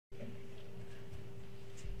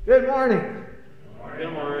Good morning.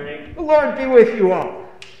 Good morning. The Lord be with you all.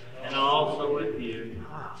 And also with you.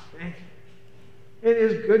 Thank you. It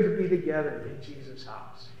is good to be together in Jesus'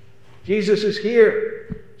 house. Jesus is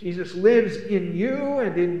here. Jesus lives in you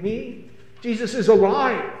and in me. Jesus is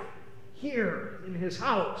alive here in his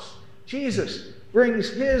house. Jesus brings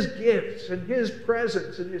his gifts and his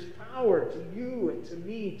presence and his power to you and to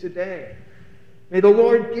me today. May the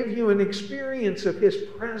Lord give you an experience of his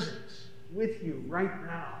presence with you right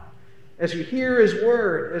now. As you hear his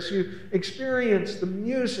word, as you experience the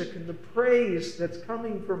music and the praise that's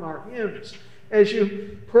coming from our hymns, as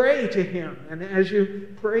you pray to him and as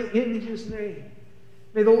you pray in his name,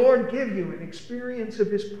 may the Lord give you an experience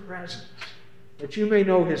of his presence, that you may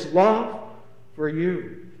know his love for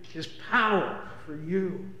you, his power for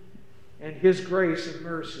you, and his grace and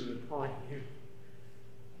mercy upon you.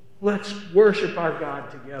 Let's worship our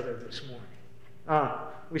God together this morning.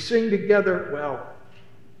 We sing together. Well,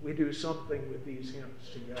 we do something with these hymns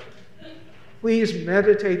together. Please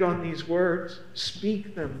meditate on these words.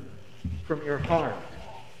 Speak them from your heart.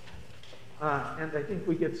 And I think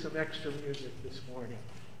we get some extra music this morning.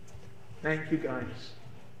 Thank you, guys.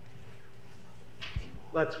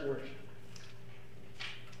 Let's worship.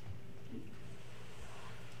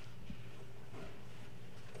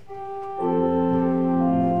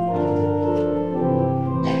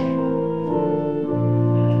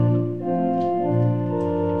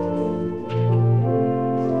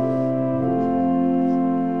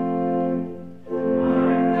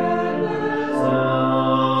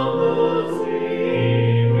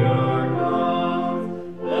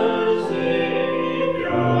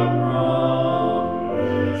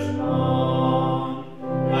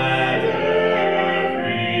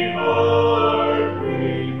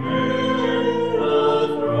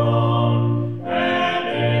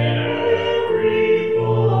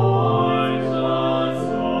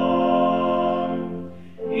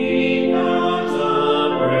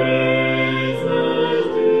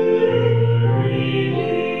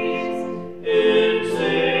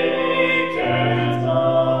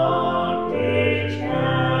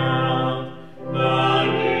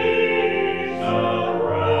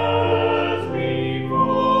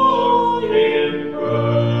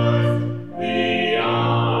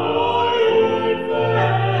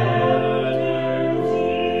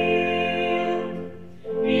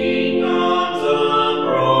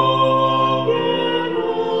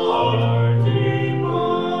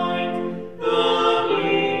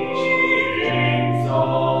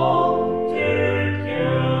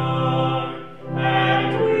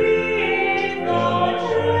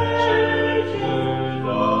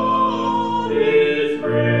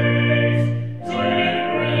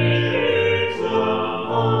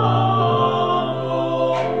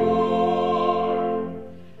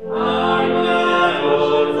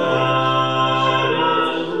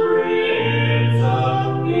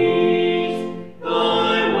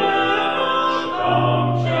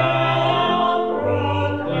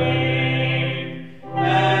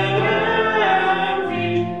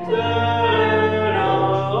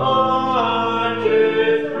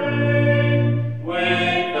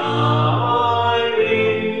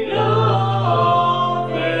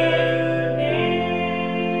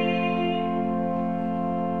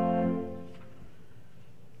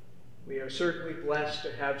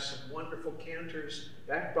 Some wonderful cantors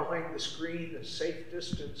back behind the screen, a safe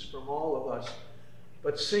distance from all of us,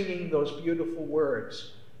 but singing those beautiful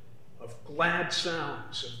words of glad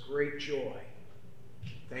sounds of great joy.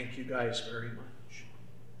 Thank you guys very much.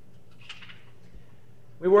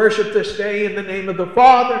 We worship this day in the name of the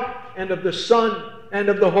Father, and of the Son, and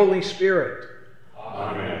of the Holy Spirit.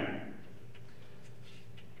 Amen.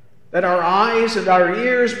 That our eyes and our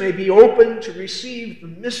ears may be open to receive the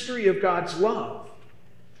mystery of God's love.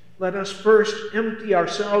 Let us first empty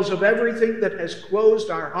ourselves of everything that has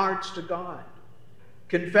closed our hearts to God,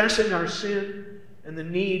 confessing our sin and the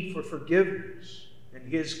need for forgiveness and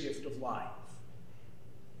his gift of life.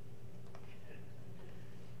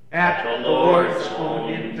 At the Lord's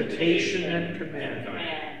own invitation and command,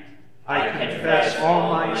 I confess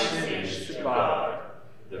all my sins to God,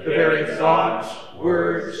 the very thoughts,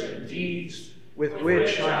 words, and deeds with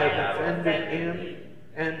which I have offended him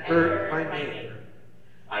and hurt my neighbor.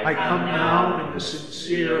 I come now in the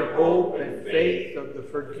sincere hope and faith of the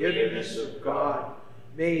forgiveness of God,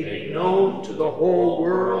 made known to the whole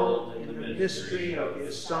world in the mystery of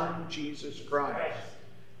his Son, Jesus Christ,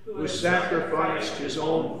 who sacrificed his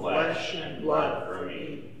own flesh and blood for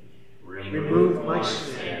me, remove my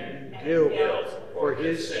sin and guilt for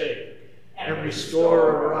his sake, and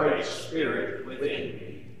restore a right spirit within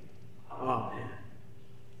me. Amen.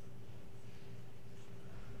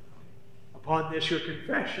 Upon this, your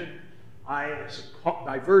confession, I,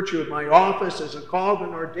 by virtue of my office as a called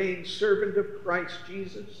and ordained servant of Christ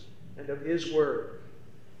Jesus and of his word,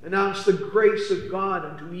 announce the grace of God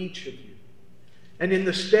unto each of you. And in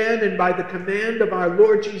the stead and by the command of our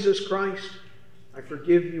Lord Jesus Christ, I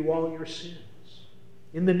forgive you all your sins.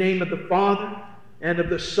 In the name of the Father, and of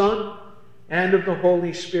the Son, and of the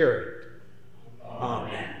Holy Spirit.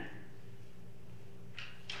 Amen.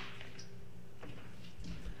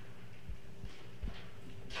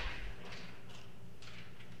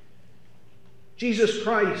 Jesus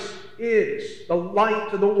Christ is the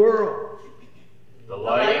light of the world. The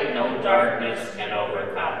light no darkness can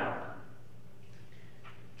overcome.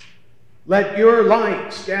 Let your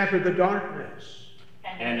light scatter the darkness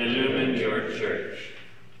and illumine your church.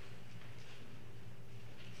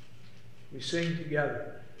 We sing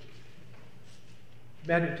together.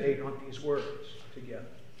 Meditate on these words together.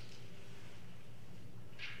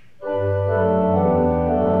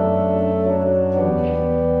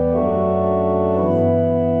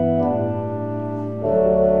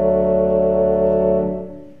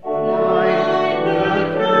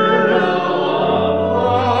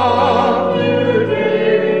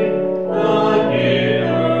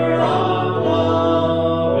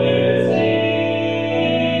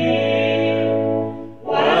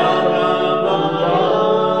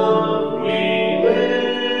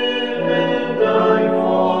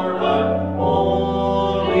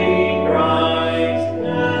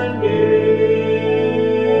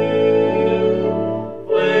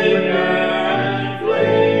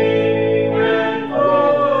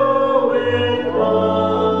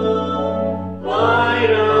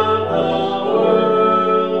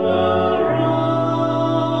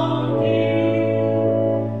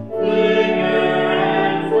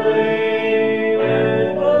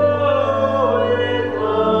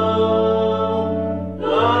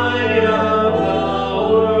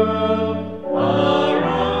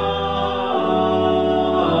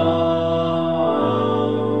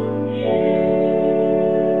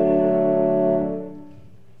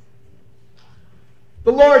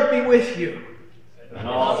 The Lord be with you. And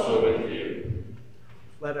also with you.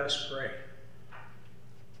 Let us pray.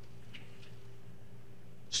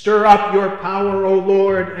 Stir up your power, O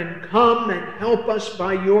Lord, and come and help us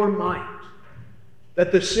by your might,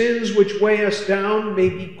 that the sins which weigh us down may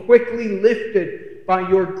be quickly lifted by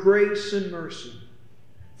your grace and mercy.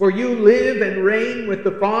 For you live and reign with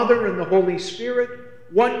the Father and the Holy Spirit,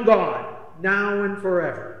 one God, now and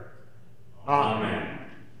forever. Amen.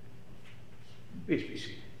 Please be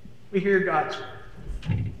seated. We hear God's word.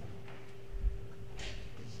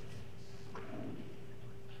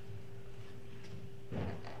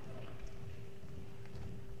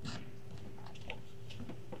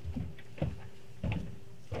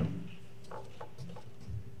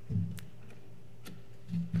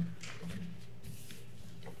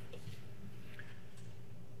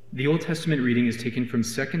 The Old Testament reading is taken from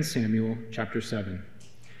 2 Samuel chapter 7.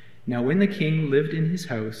 Now when the king lived in his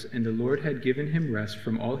house, and the Lord had given him rest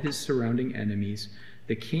from all his surrounding enemies,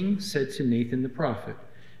 the king said to Nathan the prophet,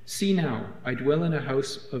 "See now, I dwell in a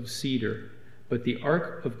house of cedar, but the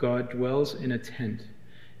ark of God dwells in a tent."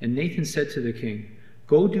 And Nathan said to the king,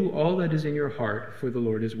 "Go do all that is in your heart, for the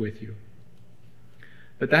Lord is with you."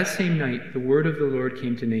 But that same night the word of the Lord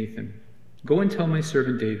came to Nathan, "Go and tell my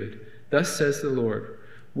servant David, thus says the Lord,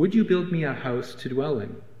 would you build me a house to dwell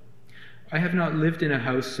in? I have not lived in a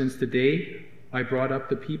house since the day I brought up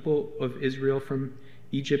the people of Israel from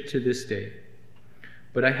Egypt to this day.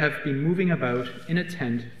 But I have been moving about in a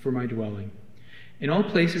tent for my dwelling. In all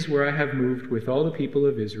places where I have moved with all the people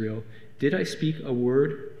of Israel, did I speak a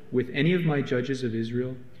word with any of my judges of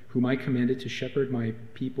Israel, whom I commanded to shepherd my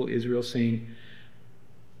people Israel, saying,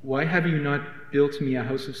 why have you not built me a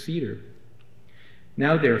house of cedar?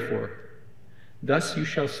 Now therefore, thus you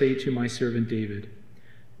shall say to my servant David,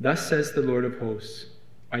 thus says the Lord of hosts,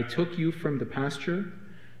 I took you from the pasture,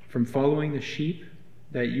 from following the sheep,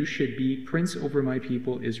 that you should be prince over my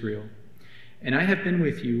people Israel. And I have been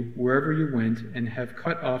with you wherever you went, and have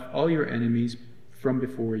cut off all your enemies from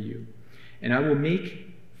before you. And I will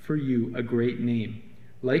make for you a great name,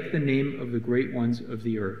 like the name of the great ones of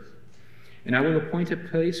the earth. And I will appoint a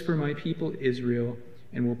place for my people Israel,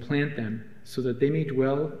 and will plant them, so that they may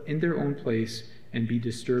dwell in their own place and be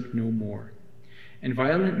disturbed no more. And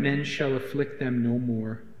violent men shall afflict them no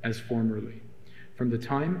more as formerly, from the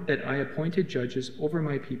time that I appointed judges over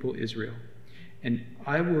my people Israel. And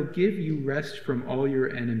I will give you rest from all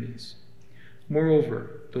your enemies.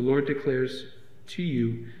 Moreover, the Lord declares to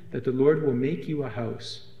you that the Lord will make you a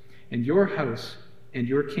house, and your house and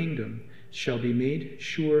your kingdom shall be made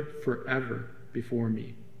sure forever before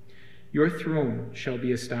me. Your throne shall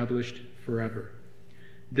be established forever.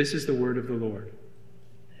 This is the word of the Lord.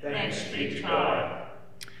 Thanks be to God.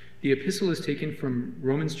 The epistle is taken from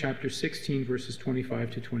Romans chapter 16, verses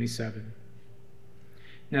 25 to 27.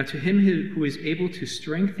 Now to him who is able to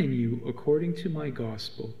strengthen you according to my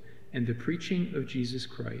gospel and the preaching of Jesus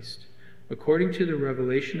Christ, according to the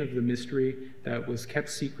revelation of the mystery that was kept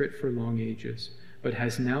secret for long ages, but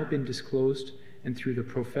has now been disclosed, and through the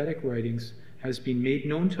prophetic writings has been made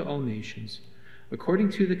known to all nations, according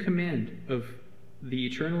to the command of the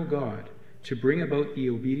eternal God, to bring about the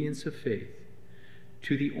obedience of faith.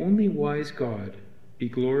 To the only wise God be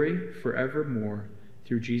glory forevermore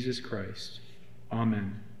through Jesus Christ.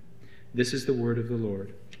 Amen. This is the word of the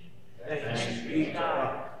Lord. Thanks be to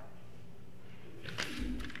God.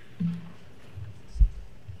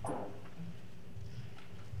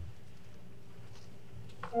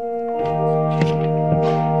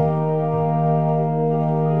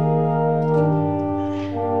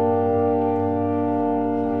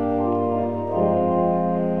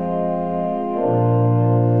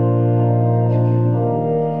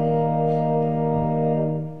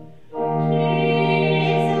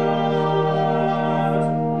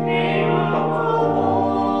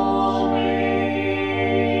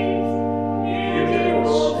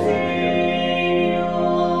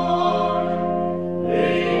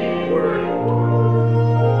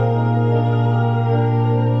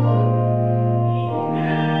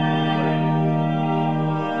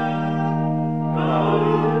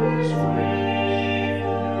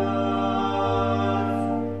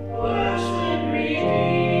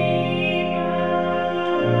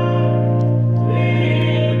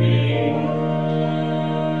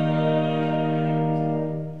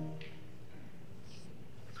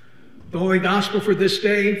 The Holy Gospel for this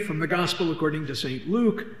day from the Gospel according to St.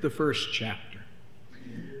 Luke, the first chapter.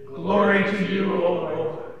 Glory to you, O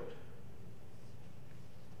Lord.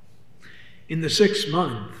 In the 6th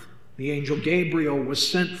month, the angel Gabriel was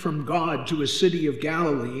sent from God to a city of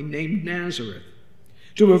Galilee named Nazareth,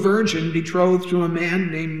 to a virgin betrothed to a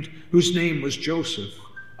man whose name was Joseph,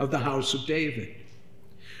 of the house of David.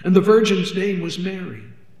 And the virgin's name was Mary.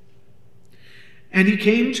 And he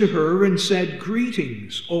came to her and said,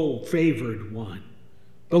 "Greetings, O favored one,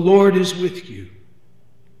 the Lord is with you."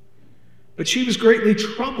 But she was greatly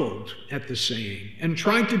troubled at the saying, and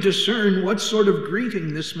tried to discern what sort of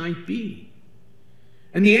greeting this might be.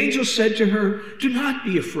 And the angel said to her, "Do not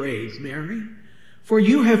be afraid, Mary, for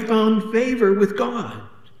you have found favor with God.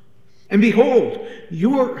 And behold,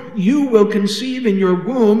 you will conceive in your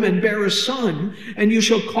womb and bear a son, and you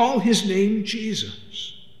shall call his name Jesus.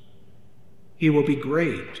 He will be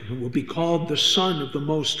great and will be called the Son of the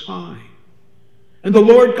Most High. And the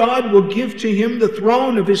Lord God will give to him the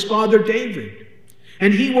throne of his father David,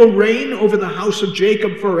 and he will reign over the house of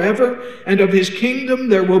Jacob forever, and of his kingdom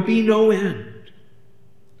there will be no end."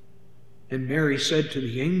 And Mary said to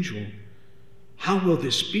the angel, "How will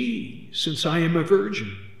this be, since I am a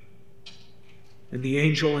virgin?" And the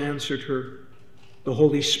angel answered her, "The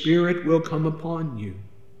Holy Spirit will come upon you,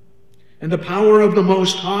 and the power of the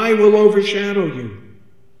Most High will overshadow you.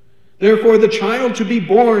 Therefore the child to be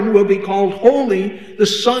born will be called Holy, the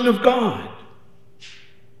Son of God.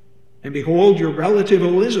 And behold, your relative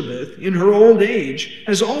Elizabeth, in her old age,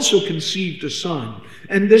 has also conceived a son,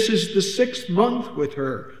 and this is the 6th month with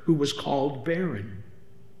her, who was called barren.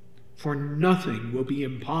 For nothing will be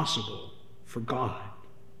impossible for God."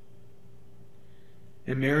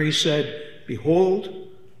 And Mary said, "Behold,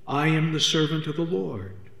 I am the servant of the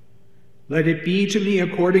Lord. Let it be to me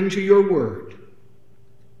according to your word."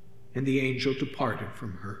 And the angel departed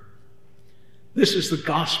from her. This is the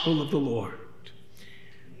gospel of the Lord.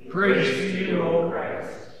 Praise to you, O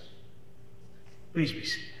Christ. Please be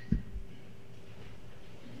seated.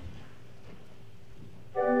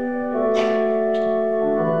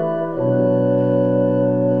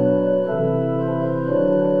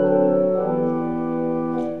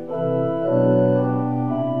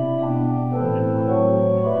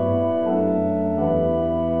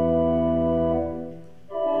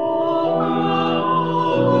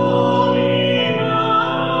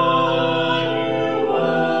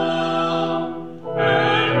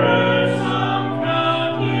 And ransom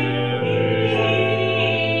captive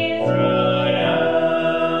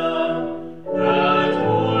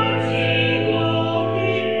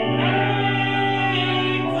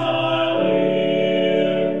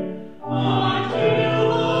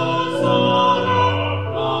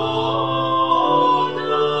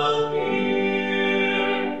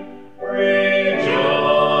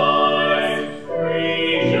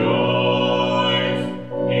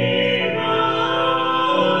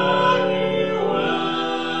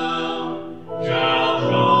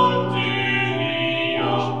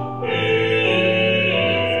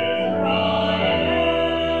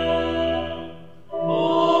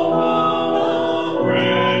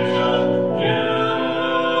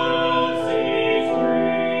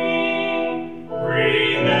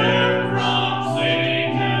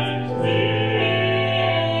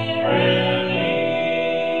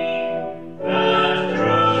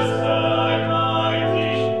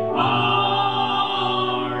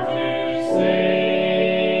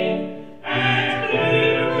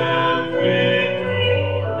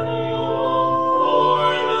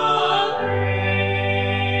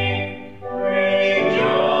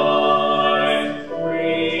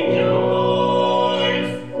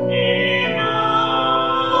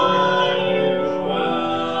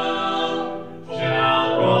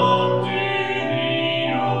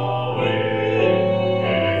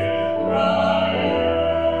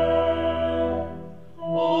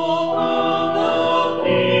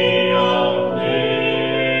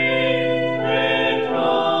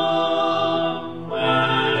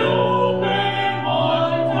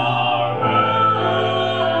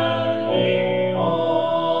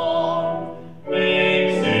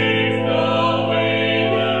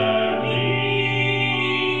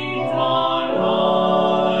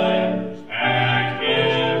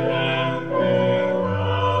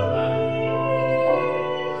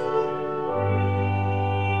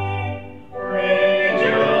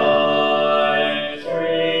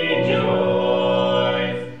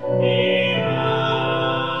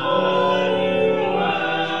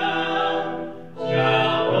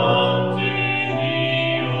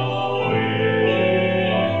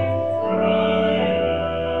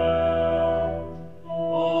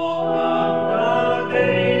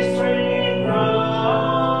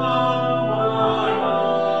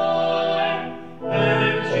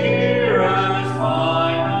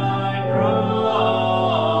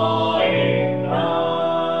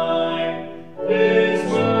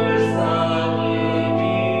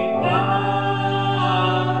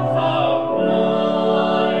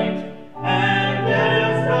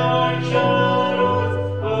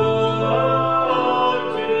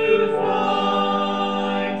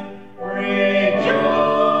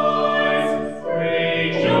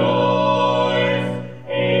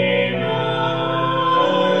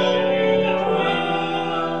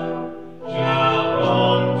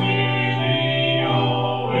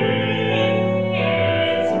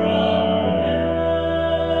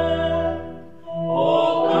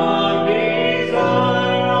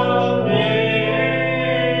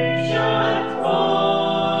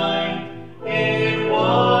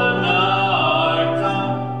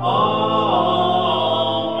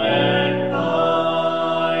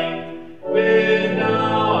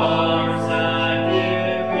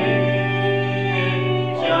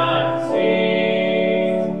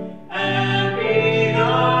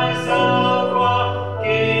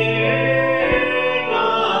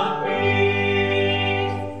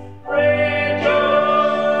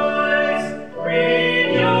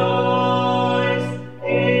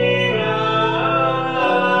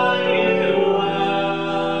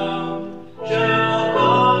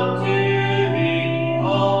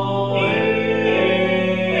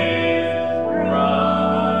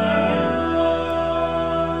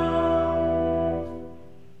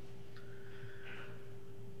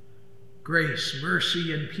Grace,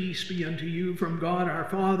 mercy, and peace be unto you from God our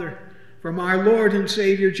Father, from our Lord and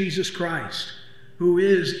Savior Jesus Christ, who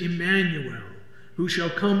is Emmanuel, who shall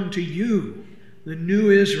come to you, the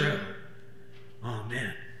new Israel.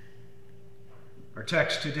 Amen. Our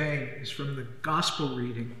text today is from the Gospel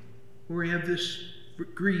reading, where we have this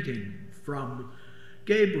greeting from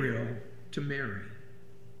Gabriel to Mary.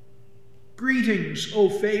 Greetings, O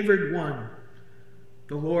favored one,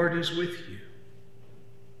 the Lord is with you.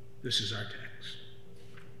 This is our text.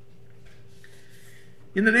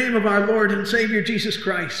 In the name of our Lord and Savior Jesus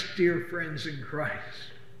Christ, dear friends in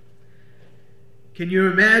Christ, can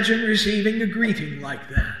you imagine receiving a greeting like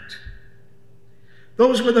that?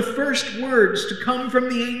 Those were the first words to come from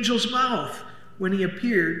the angel's mouth when he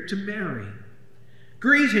appeared to Mary.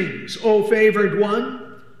 Greetings, O favored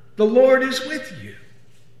one, the Lord is with you.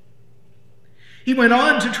 He went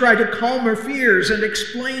on to try to calm her fears and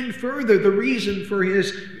explain further the reason for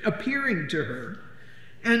his appearing to her.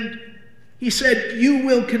 And he said, you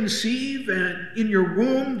will conceive and in your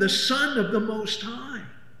womb the Son of the Most High.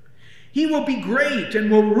 He will be great and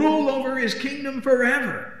will rule over his kingdom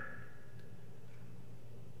forever.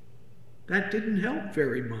 That didn't help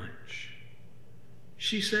very much.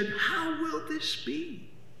 She said, how will this be?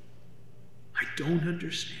 I don't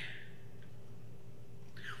understand.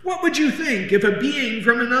 What would you think if a being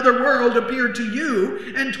from another world appeared to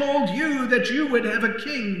you and told you that you would have a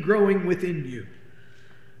king growing within you?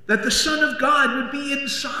 That the Son of God would be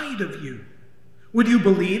inside of you? Would you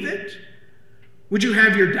believe it? Would you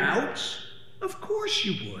have your doubts? Of course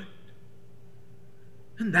you would.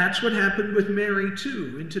 And that's what happened with Mary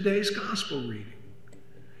too in today's gospel reading.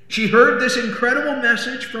 She heard this incredible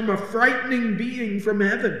message from a frightening being from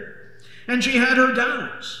heaven, and she had her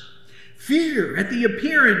doubts. Fear at the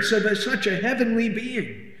appearance of such a heavenly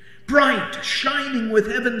being, bright, shining with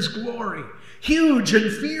heaven's glory, huge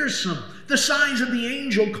and fearsome, the size of the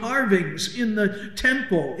angel carvings in the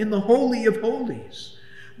temple, in the Holy of Holies.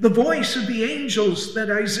 The voice of the angels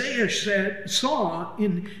that Isaiah saw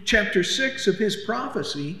in chapter 6 of his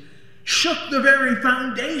prophecy shook the very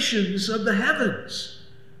foundations of the heavens.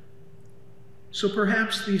 So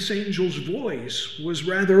perhaps this angel's voice was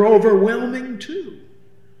rather overwhelming too.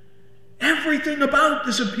 Everything about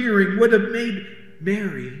this appearing would have made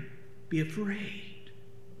Mary be afraid.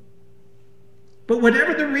 But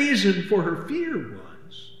whatever the reason for her fear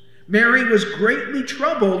was, Mary was greatly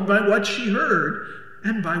troubled by what she heard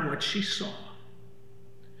and by what she saw.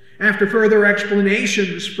 After further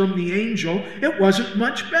explanations from the angel, it wasn't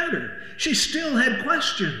much better. She still had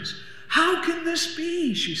questions. How can this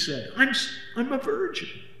be? She said. I'm a virgin.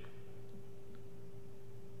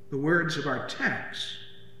 The words of our text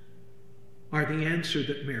are the answer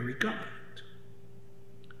that Mary got.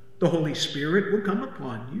 The Holy Spirit will come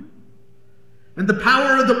upon you, and the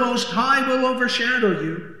power of the Most High will overshadow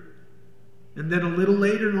you. And then a little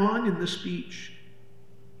later on in the speech,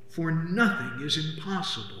 for nothing is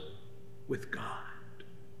impossible with God.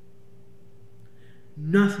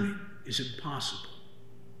 Nothing is impossible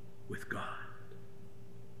with God.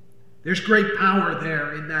 There's great power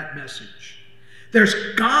there in that message. There's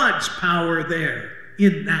God's power there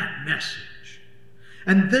in that message.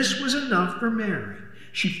 And this was enough for Mary.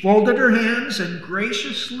 She folded her hands and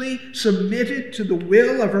graciously submitted to the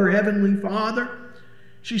will of her heavenly Father.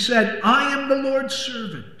 She said, I am the Lord's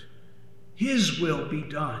servant. His will be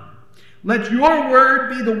done. Let your word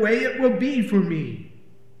be the way it will be for me,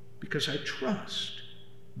 because I trust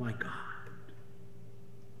my God.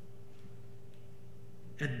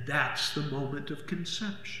 And that's the moment of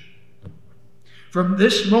conception. From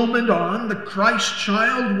this moment on, the Christ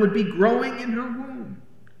child would be growing in her womb.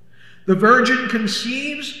 The virgin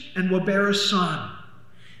conceives and will bear a son,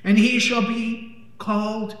 and he shall be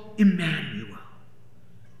called Emmanuel,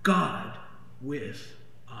 God with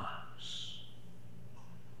us.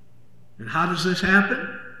 And how does this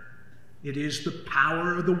happen? It is the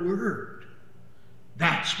power of the Word.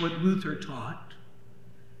 That's what Luther taught.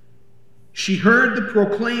 She heard the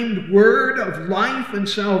proclaimed word of life and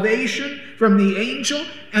salvation from the angel,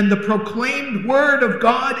 and the proclaimed word of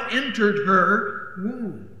God entered her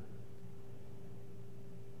womb.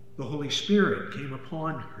 The Holy Spirit came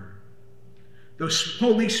upon her. The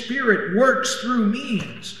Holy Spirit works through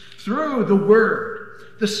means, through the word,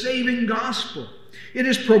 the saving gospel. It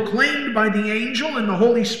is proclaimed by the angel, and the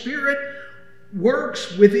Holy Spirit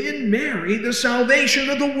works within Mary the salvation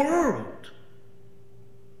of the world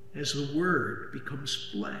as the Word becomes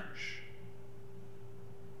flesh.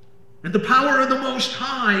 And the power of the Most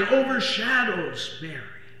High overshadows Mary.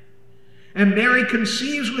 And Mary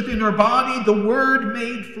conceives within her body the Word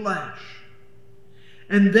made flesh.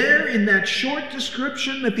 And there, in that short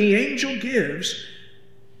description that the angel gives,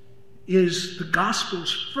 is the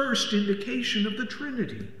gospel's first indication of the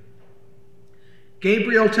Trinity.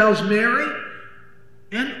 Gabriel tells Mary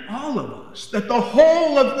and all of us that the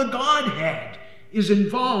whole of the Godhead is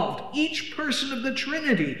involved. Each person of the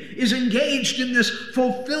Trinity is engaged in this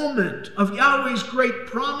fulfillment of Yahweh's great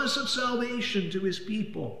promise of salvation to his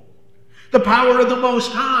people. The power of the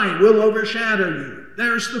Most High will overshadow you.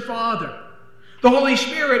 There's the Father. The Holy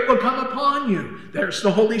Spirit will come upon you. There's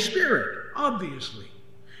the Holy Spirit, obviously.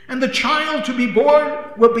 And the child to be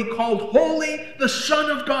born will be called Holy, the Son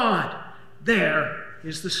of God. There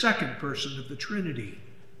is the second person of the Trinity,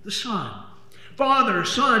 the Son. Father,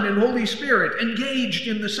 Son, and Holy Spirit engaged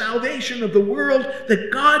in the salvation of the world that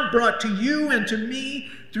God brought to you and to me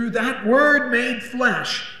through that Word made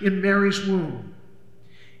flesh in Mary's womb.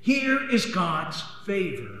 Here is God's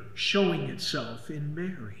favor showing itself in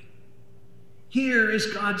Mary. Here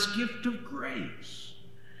is God's gift of grace.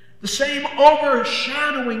 The same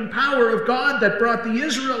overshadowing power of God that brought the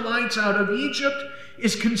Israelites out of Egypt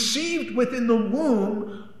is conceived within the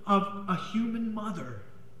womb of a human mother.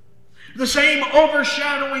 The same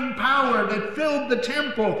overshadowing power that filled the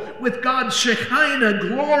temple with God's Shekinah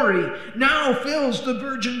glory now fills the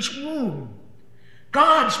virgin's womb.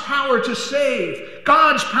 God's power to save,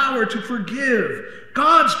 God's power to forgive,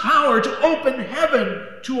 God's power to open heaven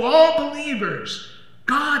to all believers,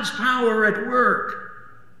 God's power at work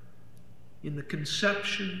in the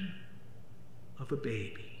conception of a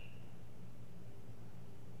baby.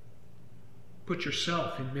 Put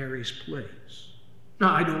yourself in Mary's place.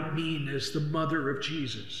 Now, I don't mean as the mother of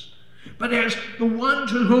Jesus, but as the one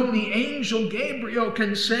to whom the angel Gabriel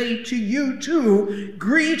can say to you too,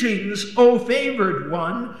 "Greetings, O favored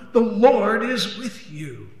one, the Lord is with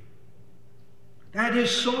you." That is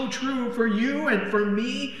so true for you and for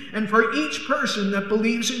me and for each person that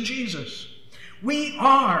believes in Jesus. We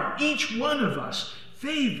are, each one of us,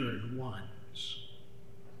 favored ones.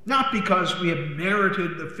 Not because we have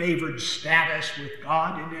merited the favored status with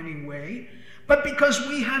God in any way, but because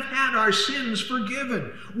we have had our sins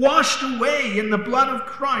forgiven, washed away in the blood of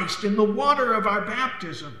Christ, in the water of our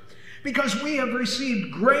baptism, because we have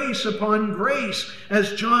received grace upon grace,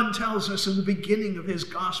 as John tells us in the beginning of his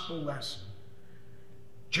gospel lesson.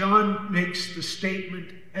 John makes the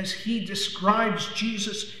statement as he describes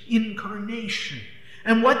Jesus' incarnation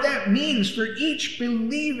and what that means for each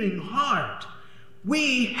believing heart.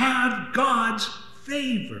 We have God's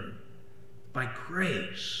favor by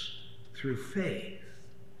grace through faith,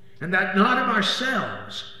 and that not of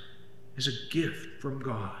ourselves, is a gift from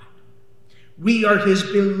God. We are his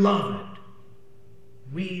beloved.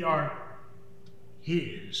 We are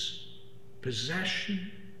his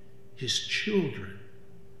possession, his children,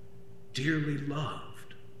 dearly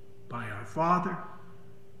loved by our Father,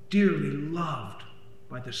 dearly loved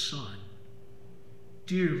by the Son,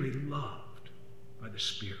 dearly loved by the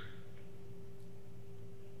Spirit.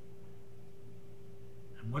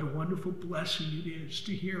 And what a wonderful blessing it is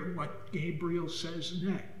to hear what Gabriel says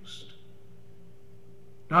next.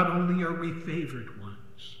 Not only are we favored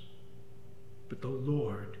ones, but the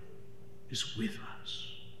Lord is with us.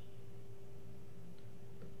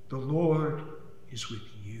 The Lord is with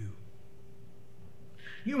you.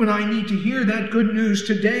 You and I need to hear that good news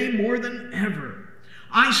today more than ever.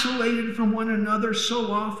 Isolated from one another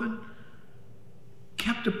so often,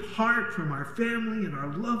 kept apart from our family and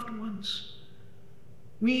our loved ones.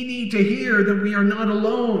 We need to hear that we are not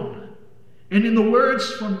alone. And in the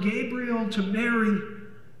words from Gabriel to Mary,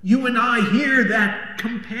 you and I hear that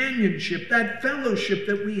companionship, that fellowship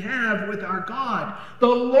that we have with our God. The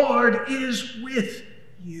Lord is with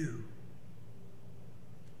you.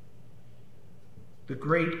 The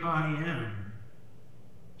great I Am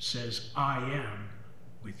says, I am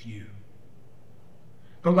with you.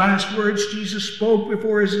 The last words Jesus spoke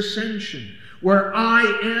before his ascension were, I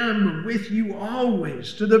am with you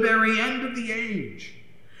always, to the very end of the age.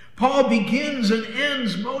 Paul begins and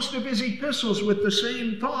ends most of his epistles with the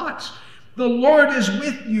same thoughts. The Lord is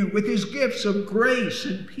with you with his gifts of grace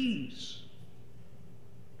and peace.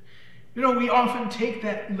 You know, we often take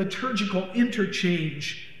that liturgical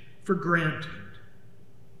interchange for granted.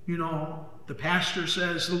 You know, the pastor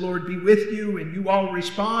says, the Lord be with you, and you all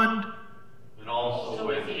respond, and also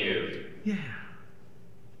with you. Yeah.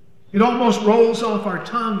 It almost rolls off our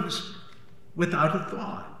tongues without a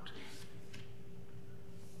thought.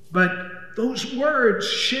 But those words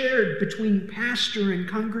shared between pastor and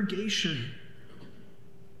congregation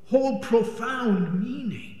hold profound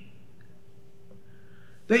meaning.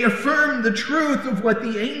 They affirm the truth of what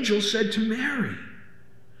the angel said to Mary,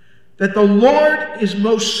 that the Lord is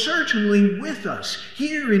most certainly with us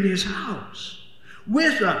here in his house,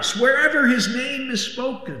 with us wherever his name is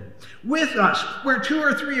spoken, with us where 2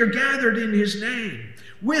 or 3 are gathered in his name,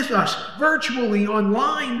 with us virtually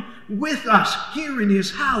online, with us here in his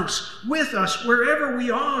house, with us wherever we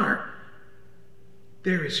are.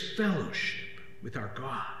 There is fellowship with our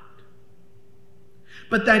God.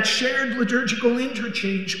 But that shared liturgical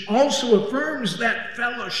interchange also affirms that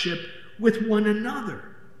fellowship with one another.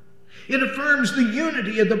 It affirms the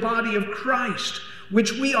unity of the body of Christ,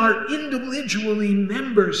 which we are individually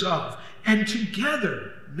members of and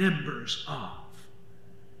together members of.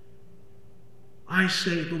 I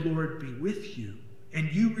say, the Lord be with you,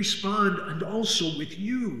 and you respond, and also with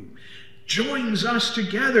you, joins us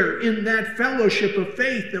together in that fellowship of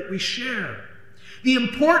faith that we share. The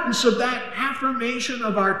importance of that affirmation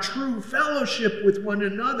of our true fellowship with one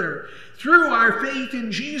another through our faith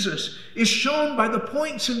in Jesus is shown by the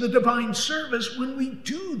points in the divine service when we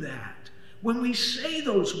do that, when we say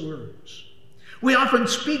those words. We often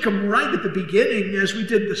speak them right at the beginning, as we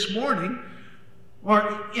did this morning, or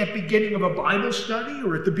at the beginning of a Bible study,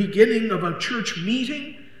 or at the beginning of a church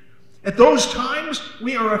meeting. At those times,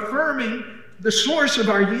 we are affirming the source of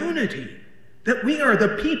our unity, that we are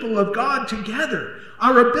the people of God together,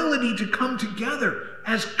 our ability to come together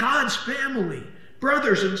as God's family,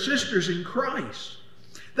 brothers and sisters in Christ,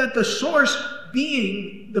 that the source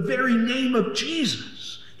being the very name of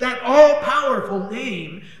Jesus, that all-powerful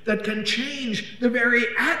name that can change the very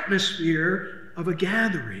atmosphere of a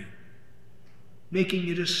gathering, making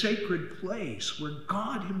it a sacred place where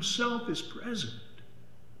God himself is present.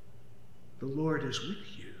 The Lord is with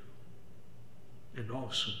you and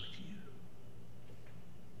also with you.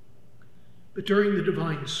 But during the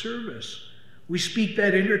divine service, we speak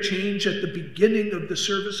that interchange at the beginning of the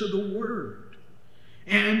service of the Word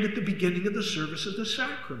and at the beginning of the service of the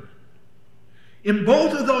sacrament. In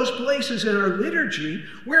both of those places in our liturgy,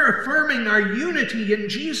 we're affirming our unity in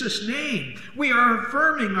Jesus' name. We are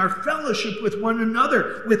affirming our fellowship with one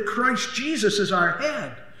another, with Christ Jesus as our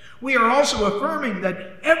head. We are also affirming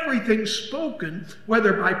that everything spoken,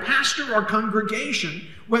 whether by pastor or congregation,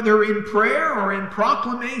 whether in prayer or in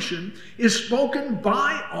proclamation, is spoken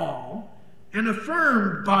by all and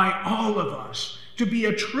affirmed by all of us to be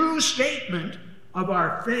a true statement of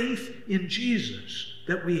our faith in Jesus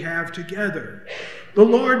that we have together. The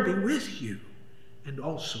Lord be with you and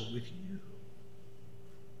also with you.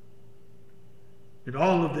 And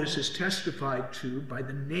all of this is testified to by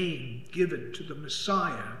the name given to the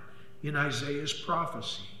Messiah in Isaiah's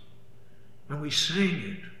prophecy. And we sang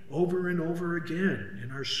it over and over again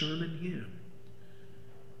in our sermon hymn.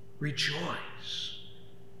 Rejoice,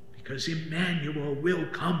 because Emmanuel will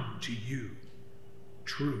come to you,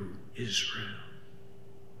 true Israel.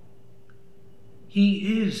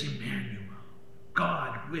 He is Emmanuel,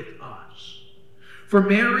 God with us. For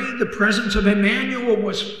Mary, the presence of Emmanuel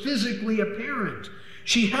was physically apparent.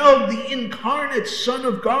 She held the incarnate Son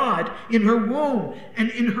of God in her womb and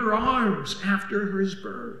in her arms after his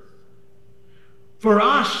birth. For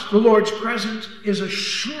us, the Lord's presence is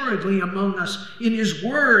assuredly among us in his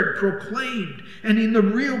word proclaimed and in the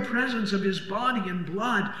real presence of his body and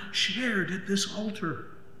blood shared at this altar.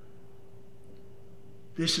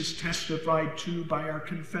 This is testified to by our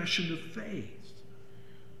confession of faith.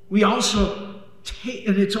 We also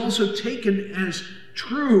and it's also taken as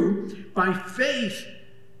true by faith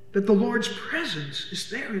that the Lord's presence is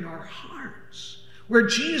there in our hearts, where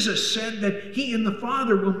Jesus said that he and the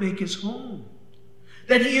Father will make his home,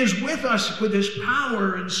 that he is with us with his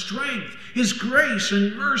power and strength, his grace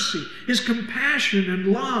and mercy, his compassion and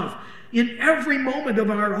love in every moment of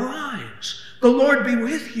our lives. The Lord be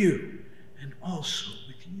with you and also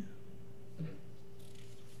with you.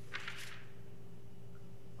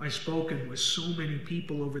 I've spoken with so many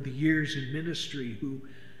people over the years in ministry who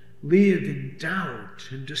live in doubt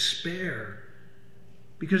and despair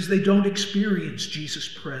because they don't experience Jesus'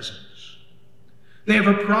 presence. They have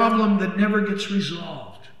a problem that never gets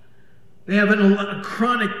resolved. They have a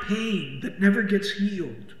chronic pain that never gets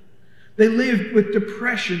healed. They live with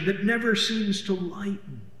depression that never seems to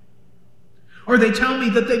lighten. Or they tell me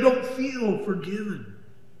that they don't feel forgiven,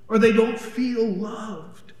 or they don't feel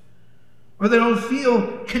loved, or they don't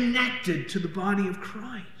feel connected to the body of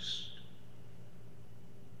Christ.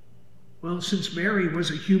 Well, since Mary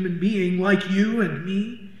was a human being like you and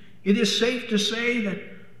me, it is safe to say that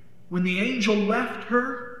when the angel left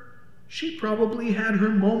her, she probably had her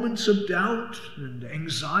moments of doubt and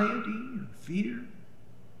anxiety and fear.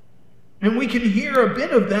 And we can hear a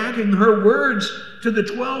bit of that in her words to the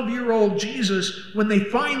 12-year-old Jesus when they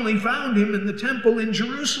finally found him in the temple in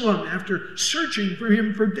Jerusalem after searching for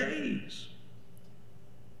him for days.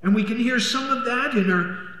 And we can hear some of that in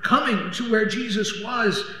her coming to where Jesus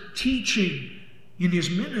was teaching in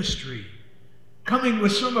his ministry, coming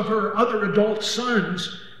with some of her other adult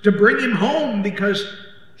sons to bring him home because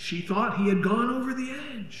she thought he had gone over the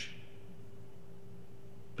edge.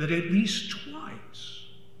 But at least twice,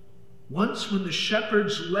 once when the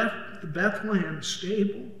shepherds left the Bethlehem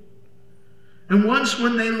stable, and once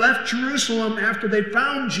when they left Jerusalem after they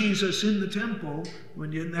found Jesus in the temple,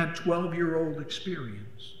 when in that 12-year-old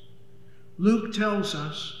experience, Luke tells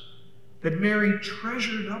us that Mary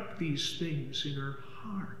treasured up these things in her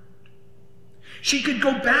heart. She could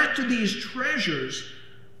go back to these treasures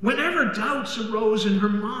whenever doubts arose in her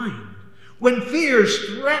mind, when fears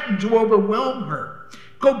threatened to overwhelm her.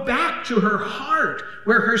 Go back to her heart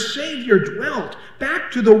where her Savior dwelt,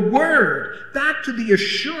 back to the Word, back to the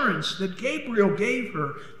assurance that Gabriel gave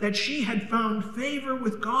her that she had found favor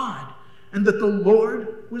with God and that the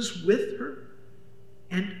Lord was with her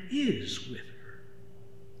and is with her.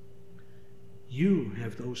 You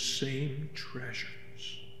have those same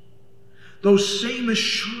treasures, those same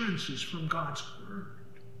assurances from God's Word.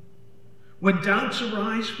 When doubts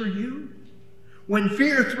arise for you, when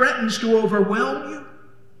fear threatens to overwhelm you,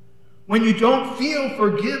 when you don't feel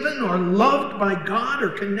forgiven or loved by God or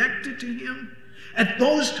connected to him, at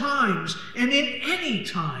those times and in any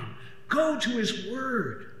time, go to his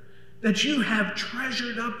Word that you have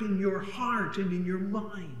treasured up in your heart and in your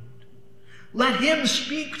mind. Let him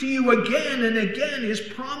speak to you again and again his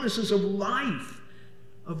promises of life,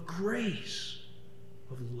 of grace,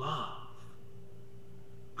 of love.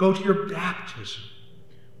 Go to your baptism,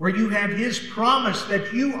 where you have his promise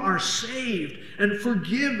that you are saved and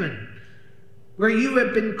forgiven, where you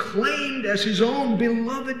have been claimed as his own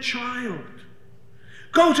beloved child.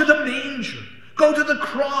 Go to the manger. Go to the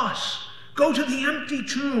cross. Go to the empty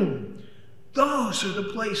tomb. Those are the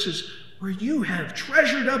places where you have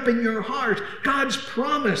treasured up in your heart God's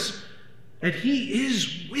promise that he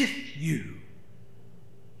is with you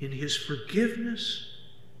in his forgiveness,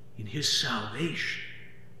 in his salvation,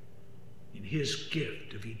 in his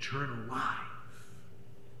gift of eternal life.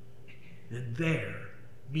 And there,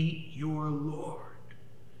 meet your Lord,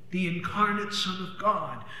 the incarnate Son of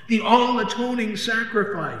God, the all-atoning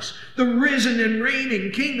sacrifice, the risen and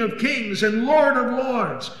reigning King of kings and Lord of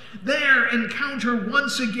lords. There encounter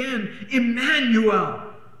once again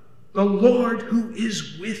Emmanuel, the Lord who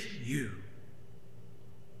is with you.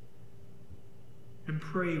 And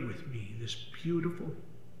pray with me this beautiful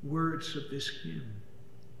words of this hymn.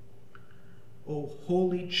 O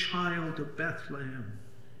holy child of Bethlehem,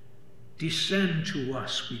 descend to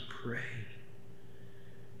us, we pray.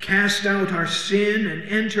 Cast out our sin and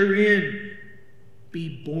enter in.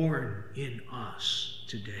 Be born in us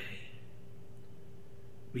today.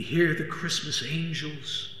 We hear the Christmas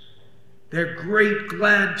angels their great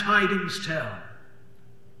glad tidings tell.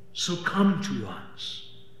 So come to us,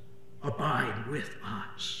 abide with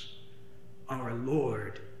us, our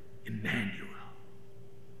Lord Emmanuel.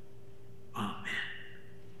 Amen.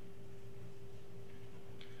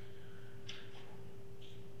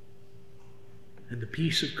 And the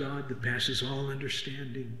peace of God that passes all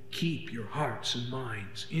understanding, keep your hearts and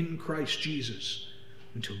minds in Christ Jesus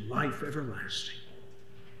until life everlasting.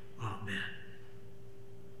 Amen.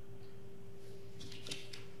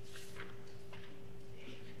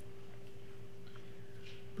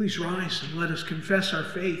 Please rise and let us confess our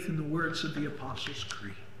faith in the words of the Apostles'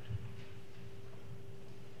 Creed.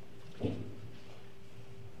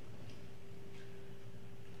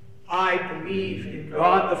 I believe in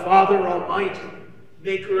God the Father Almighty,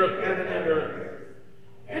 maker of heaven and earth,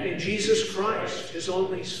 and in Jesus Christ, his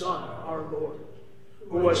only Son, our Lord,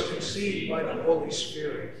 who was conceived by the Holy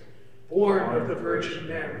Spirit, born of the Virgin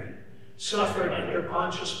Mary, suffered under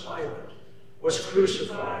Pontius Pilate, was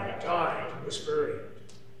crucified, died, and was buried.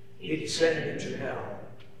 He descended into hell.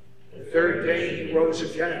 The third day he rose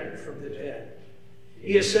again from the dead.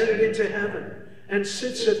 He ascended into heaven and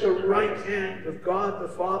sits at the right hand of God the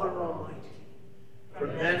Father Almighty.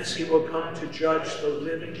 From thence he will come to judge the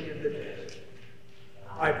living and the dead.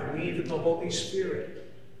 I believe in the Holy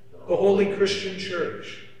Spirit, the holy Christian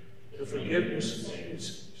Church, the forgiveness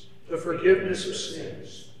of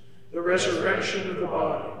sins, the resurrection of the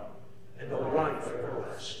body, and the life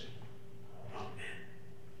everlasting. Amen.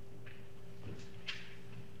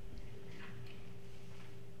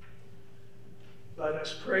 Let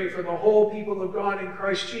us pray for the whole people of God in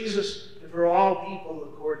Christ Jesus and for all people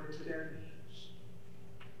according to their needs.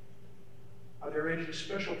 Are there any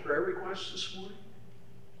special prayer requests this morning?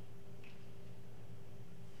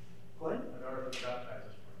 Glenn? My daughter was baptized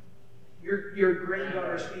this morning. Your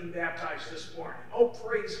granddaughter's being baptized this morning. Oh,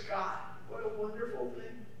 praise God. What a wonderful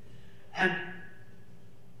thing. And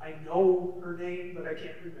I know her name, but I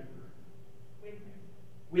can't remember.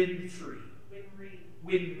 Winfrey.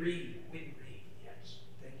 Winfrey, yes.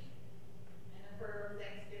 Thank you. And for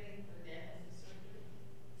Thanksgiving for Dennis' surgery.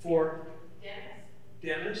 For Dennis?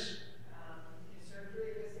 Dennis? His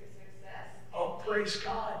surgery was a success. Oh, praise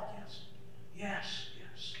God. Yes.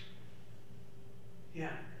 Yeah.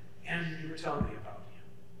 And you were telling me about him.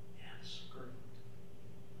 Yes, great.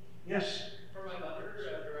 Yes. For my mother,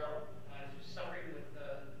 Darrell, she's suffering with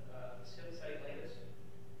stem cellulitis.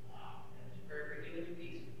 Wow. And she's very, very healing and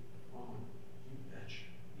peace. Oh, you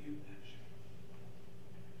betcha.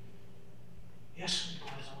 Yes.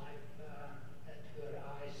 My wife had her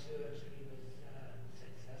eye surgery was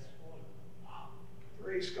successful. Wow.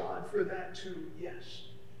 Praise God for that too. Yes.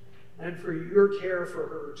 And for your care for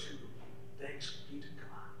her too. Thanks be to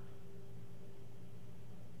God.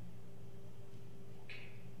 Okay.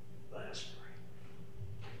 Let us pray.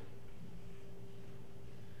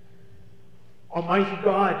 Almighty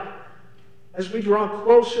God, as we draw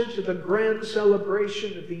closer to the grand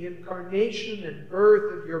celebration of the incarnation and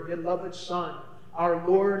birth of your beloved Son, our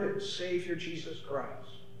Lord and Savior Jesus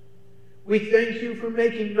Christ, we thank you for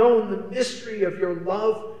making known the mystery of your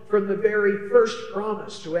love from the very first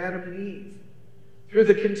promise to Adam and Eve, through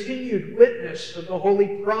the continued witness of the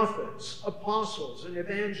holy prophets, apostles, and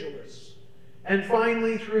evangelists, and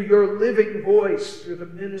finally through your living voice through the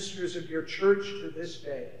ministers of your church to this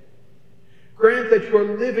day. Grant that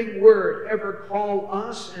your living word ever call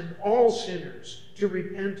us and all sinners to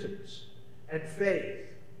repentance and faith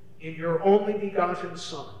in your only begotten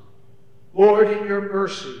Son. Lord, in your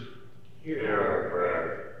mercy, hear our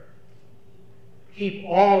prayer. Keep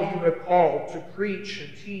all you have called to preach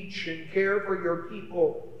and teach and care for your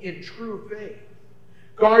people in true faith.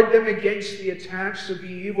 Guard them against the attacks of the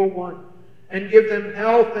evil one and give them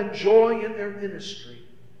health and joy in their ministry.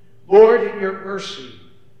 Lord, in your mercy,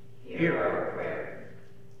 hear our prayer.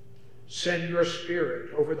 Send your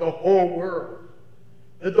Spirit over the whole world,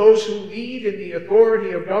 that those who lead in the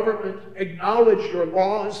authority of government acknowledge your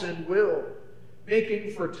laws and will,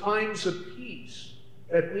 making for times of peace,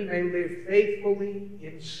 that we may live faithfully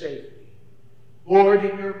in safety. Lord,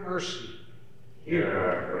 in your mercy, hear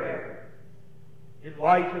our prayer. In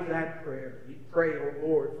light of that prayer, we pray, O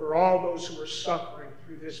Lord, for all those who are suffering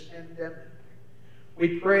through this pandemic.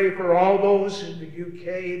 We pray for all those in the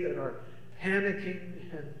UK that are panicking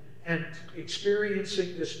and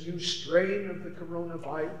experiencing this new strain of the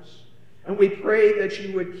coronavirus. And we pray that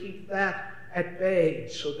you would keep that at bay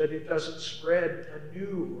so that it doesn't spread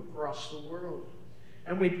anew across the world.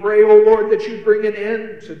 And we pray, O Lord, that you bring an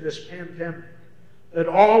end to this pandemic, that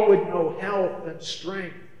all would know health and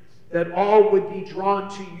strength, that all would be drawn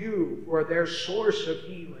to you for their source of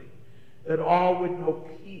healing, that all would know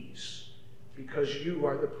peace because you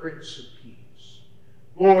are the Prince of Peace.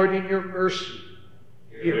 Lord, in your mercy,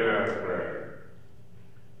 hear our prayer.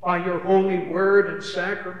 By your holy word and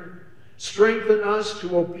sacrament, strengthen us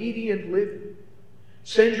to obedient living.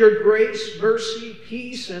 Send your grace, mercy,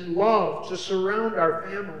 peace, and love to surround our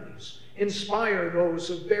families. Inspire those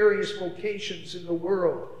of various vocations in the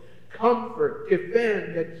world. Comfort,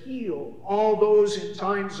 defend, and heal all those in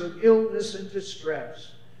times of illness and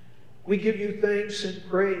distress. We give you thanks and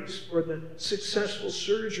praise for the successful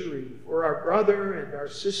surgery for our brother and our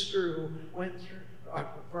sister who went through,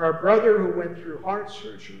 for our brother who went through heart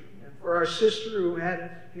surgery, and for our sister who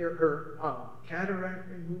had her cataract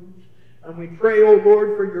removed. And we pray, O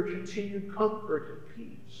Lord, for your continued comfort and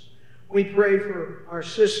peace. We pray for our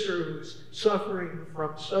sister who's suffering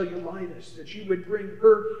from cellulitis, that you would bring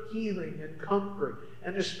her healing and comfort,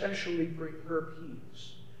 and especially bring her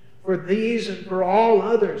peace. For these and for all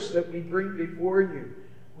others that we bring before you,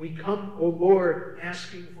 we come, O Lord,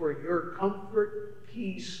 asking for your comfort,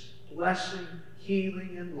 peace, blessing,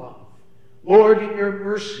 healing, and love. Lord, in your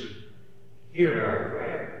mercy, hear our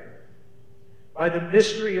prayer. By the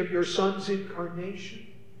mystery of your Son's incarnation,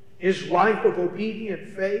 his life of obedient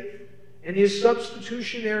faith, and his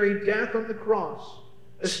substitutionary death on the cross,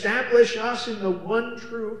 establish us in the one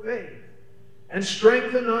true faith, and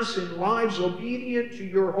strengthen us in lives obedient to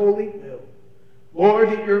your holy will.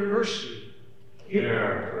 Lord, in your mercy, hear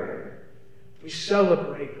our prayer. We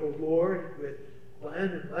celebrate, O Lord, with Glenn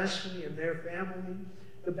and Leslie and their family,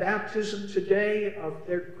 the baptism today of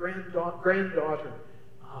their granddaughter,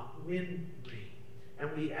 Winry.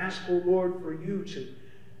 And we ask, O Lord, for you to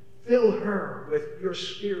Fill her with your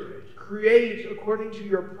Spirit. Create, according to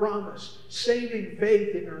your promise, saving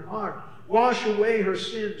faith in her heart. Wash away her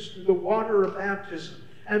sins through the water of baptism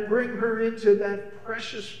and bring her into that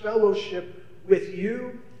precious fellowship with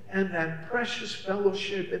you and that precious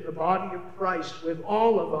fellowship in the body of Christ with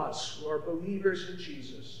all of us who are believers in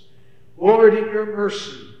Jesus. Lord, in your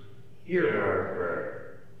mercy, hear our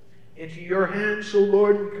prayer. Into your hands, O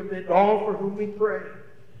Lord, we commend all for whom we pray,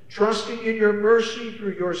 trusting in your mercy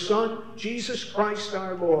through your Son, Jesus Christ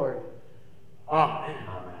our Lord. Amen.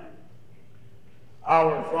 Amen.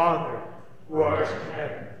 Our Father, who art in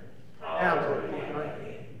heaven, hallowed be thy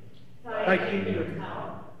name. Thy kingdom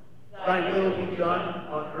come, thy will be done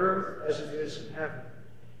on earth as it is in heaven.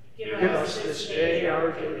 Give us this day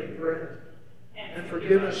our daily bread, and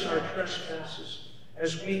forgive us our trespasses,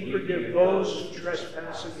 as we forgive those who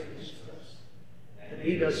trespass against us. And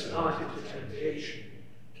lead us not into temptation,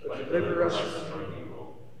 but deliver us from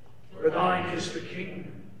evil. For thine is the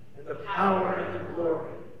kingdom, and the power, and the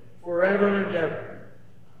glory, forever and ever.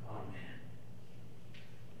 Amen.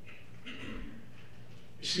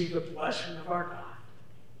 Receive the blessing of our God.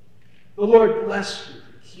 The Lord bless you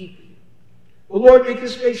and keep you. The Lord make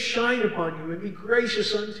his face shine upon you and be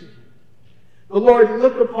gracious unto you. The Lord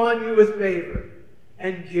look upon you with favor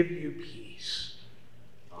and give you peace.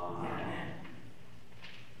 Amen.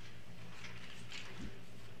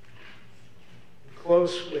 We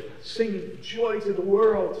close with singing Joy to the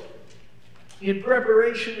World in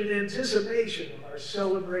preparation and anticipation of our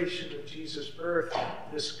celebration of Jesus' birth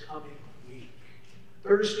this coming week.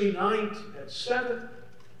 Thursday night at 7,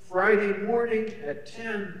 Friday morning at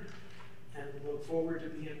 10, and we look forward to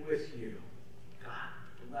being with you. God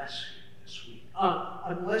bless you this week.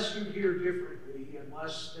 Unless you hear differently,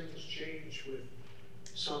 unless things change with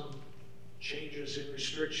some changes in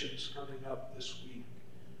restrictions coming up this week,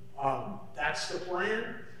 that's the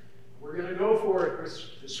plan. We're going to go for it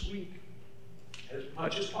this week as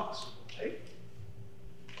much as possible. Okay?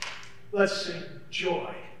 Let's sing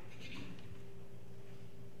Joy.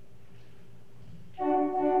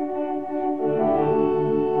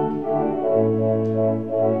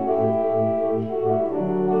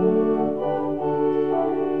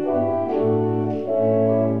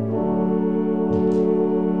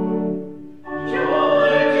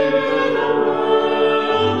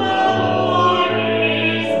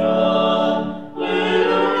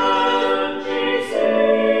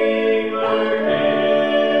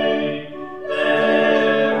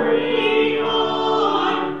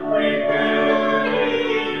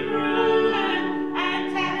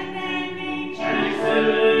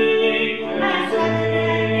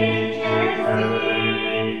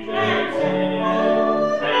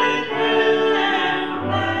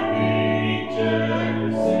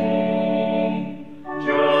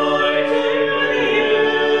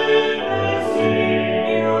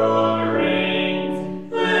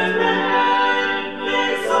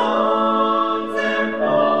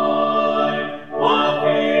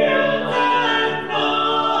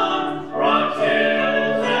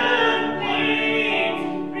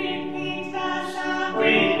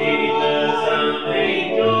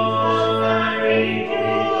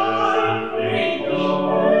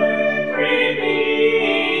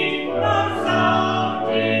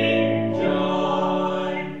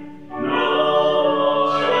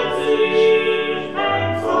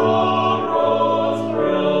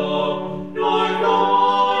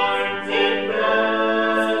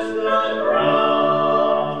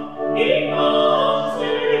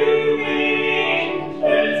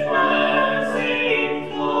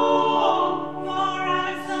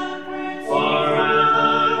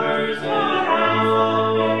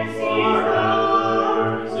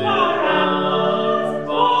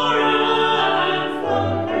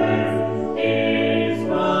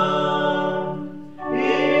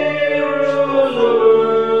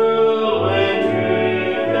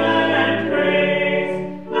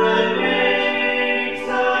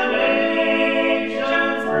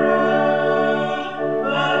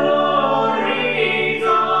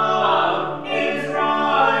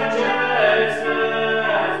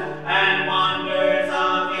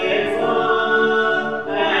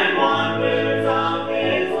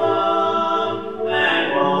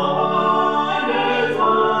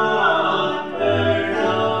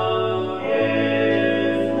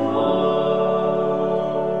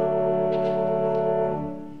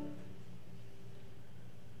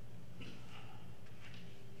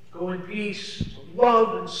 Go in peace,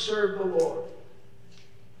 love and serve the Lord.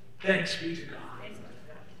 Thanks be to God.